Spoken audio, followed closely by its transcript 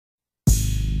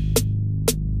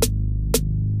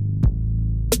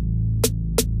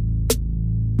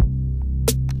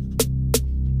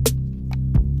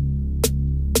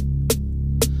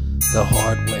The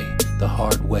hard way, the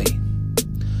hard way.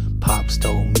 Pops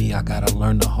told me I gotta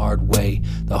learn the hard way,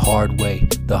 the hard way,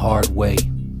 the hard way.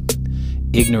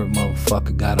 Ignorant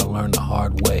motherfucker gotta learn the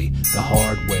hard way, the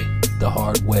hard way, the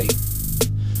hard way.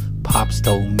 Pops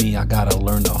told me I gotta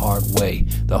learn the hard way,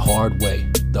 the hard way,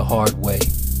 the hard way.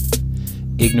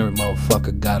 Ignorant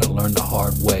motherfucker gotta learn the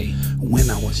hard way. When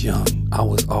I was young, I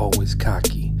was always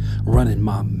cocky, running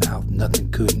my mouth,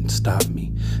 nothing couldn't stop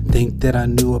me. Think that I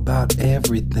knew about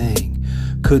everything,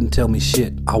 couldn't tell me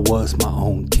shit, I was my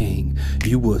own king.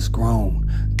 You was grown,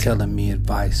 telling me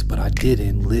advice, but I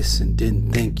didn't listen,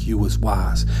 didn't think you was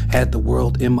wise. Had the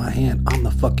world in my hand, I'm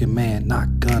the fucking man,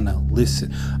 not gonna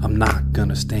listen, I'm not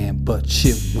gonna stand. But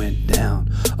shit went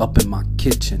down up in my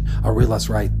kitchen, I realized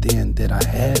right then that I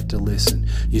had to listen.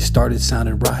 You started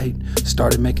sounding right,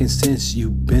 started making sense,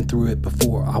 you've been through it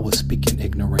before, I was speaking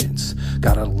ignorance.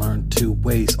 Gotta learn two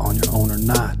ways, on your own or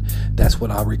not, that's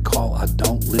what I recall, I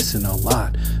don't listen a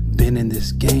lot. Been in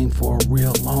this game for a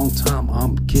real long time,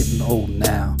 I'm getting old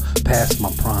now, past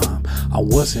my prime. I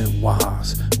wasn't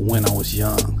wise when I was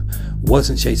young,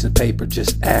 wasn't chasing paper,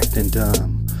 just acting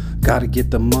dumb. Gotta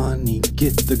get the money,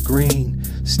 get the green,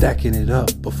 stacking it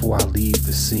up before I leave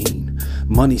the scene.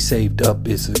 Money saved up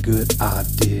is a good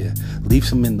idea, leave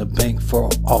some in the bank for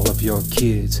all of your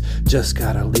kids. Just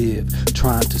gotta live,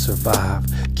 trying to survive,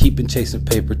 keeping chasing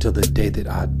paper till the day that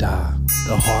I die.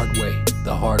 The hard way,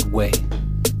 the hard way.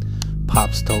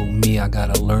 Pops told me I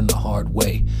gotta learn the hard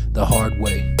way, the hard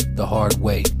way, the hard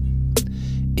way.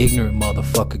 Ignorant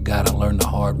motherfucker gotta learn the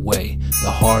hard way,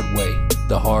 the hard way,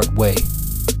 the hard way.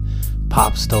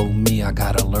 Pops told me I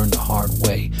gotta learn the hard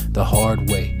way, the hard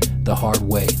way, the hard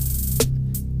way.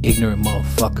 Ignorant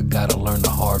motherfucker gotta learn the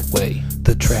hard way.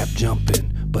 The trap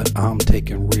jumping, but I'm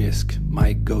taking risk.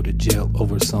 Might go to jail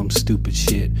over some stupid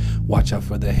shit. Watch out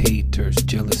for the haters,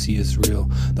 jealousy is real.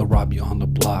 They'll rob you on the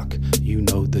block, you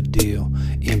know the deal.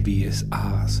 Envious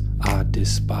eyes, I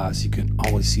despise. You can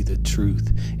always see the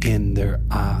truth in their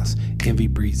eyes. Envy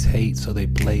breeds hate, so they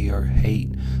play or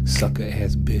hate. Sucker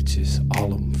ass bitches,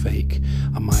 all of them fake.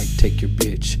 I might take your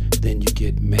bitch, then you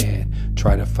get mad.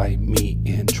 Try to fight me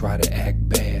and try to act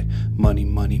bad. Money,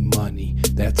 money, money,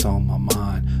 that's on my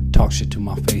mind. Talk shit to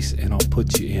my face and I'll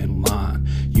put you in line.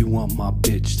 You want my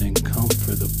bitch, then come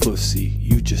for the pussy.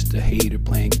 You just a hater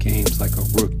playing games like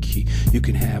a rookie. You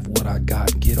can have what I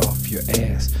got, get off your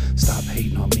ass. Stop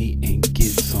hating on me and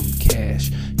get some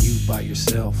cash. You by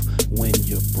yourself when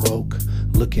you're broke.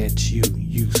 Look at you,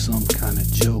 you some kind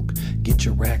of joke. Get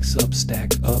your racks up,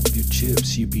 stack up your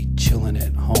chips. You be chilling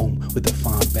at home with a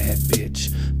fine bad bitch.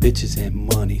 Bitches and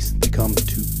monies, they come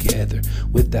together.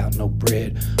 Without no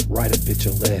bread, write a bitch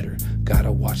a letter.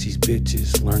 Gotta watch these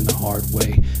bitches, learn the hard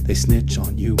way. They snitch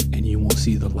on you and you won't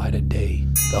see the light of day.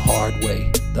 The hard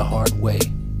way, the hard way.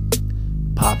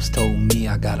 Pops told me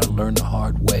I gotta learn the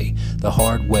hard way, the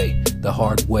hard way, the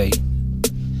hard way.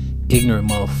 Ignorant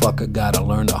motherfucker gotta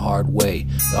learn the hard way,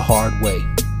 the hard way,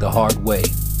 the hard way.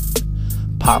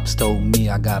 Pops told me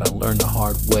I gotta learn the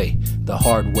hard way, the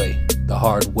hard way, the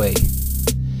hard way.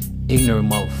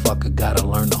 Ignorant motherfucker gotta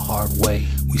learn the hard way.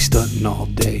 We stunting all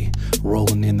day,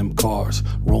 rolling in them cars,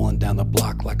 rolling down the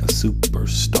block like a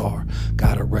superstar.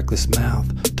 Got a reckless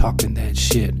mouth, talking that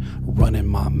shit, running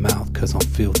my mouth cause I'm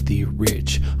filthy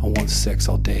rich. I want sex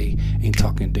all day, ain't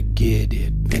talking to get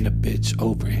it. Bend a bitch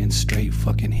over and straight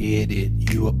fucking hit it.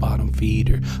 You a bottom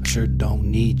feeder, I sure don't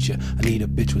need ya. I need a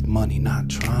bitch with money, not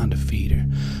trying to feed her.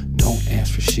 Don't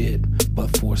ask for shit,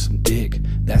 but for some dick.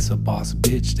 That's a boss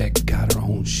bitch that got her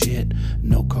own shit.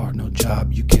 No car, no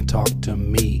job, you can talk to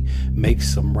me. Make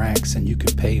some racks and you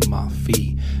can pay my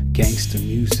fee. Gangsta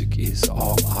music is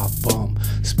all I bum.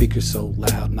 Speakers so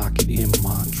loud, knock it in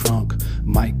my trunk.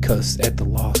 Might cuss at the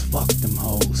loss, fuck them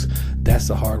hoes. That's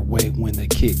the hard way when they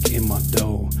kick in my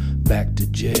door. Back to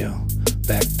jail,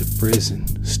 back to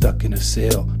prison, stuck in a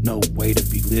cell, no way to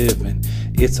be living.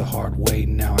 It's a hard way,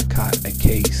 now I caught a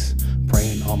case,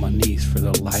 praying on my knees for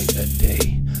the light of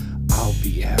day. I'll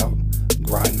be out,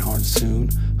 grinding hard soon,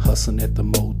 hustling at the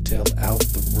motel out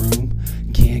the room.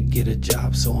 Can't get a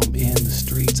job, so I'm in the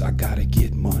streets. I gotta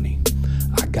get money,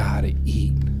 I gotta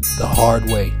eat. The hard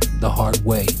way, the hard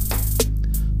way.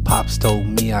 Pops told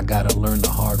me I gotta learn the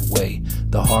hard way,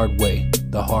 the hard way,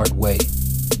 the hard way.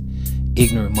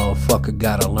 Ignorant motherfucker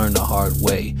gotta learn the hard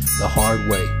way, the hard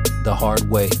way, the hard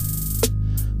way.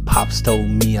 Pops told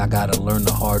me I gotta learn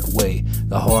the hard way,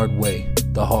 the hard way,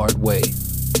 the hard way.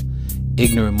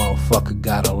 Ignorant motherfucker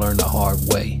gotta learn the hard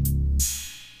way.